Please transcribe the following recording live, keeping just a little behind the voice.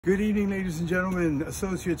Good evening, ladies and gentlemen,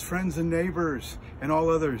 associates, friends, and neighbors, and all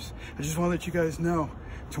others. I just want to let you guys know,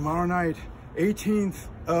 tomorrow night, 18th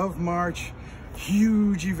of March,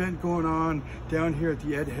 huge event going on down here at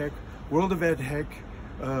the EdHec, World of EdHec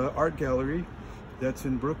Art Gallery. That's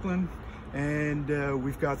in Brooklyn. And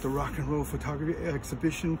we've got the rock and roll photography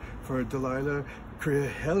exhibition for Delilah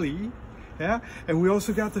Crihelli. Yeah, and we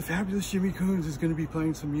also got the fabulous Jimmy Coons who's going to be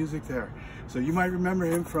playing some music there. So you might remember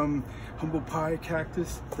him from Humble Pie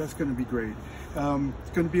Cactus. That's going to be great. It's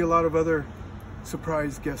going to be a lot of other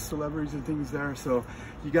surprise guest celebrities and things there. So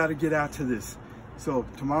you got to get out to this. So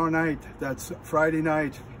tomorrow night, that's Friday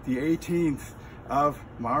night, the 18th of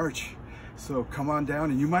March. So come on down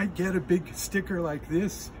and you might get a big sticker like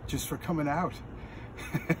this just for coming out.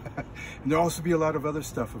 And there'll also be a lot of other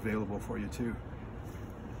stuff available for you too.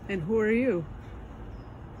 And who are you?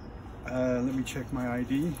 Let me check my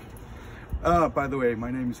ID. By the way,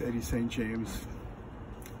 my name is Eddie St. James.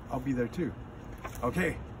 I'll be there too.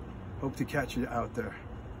 Okay, hope to catch you out there.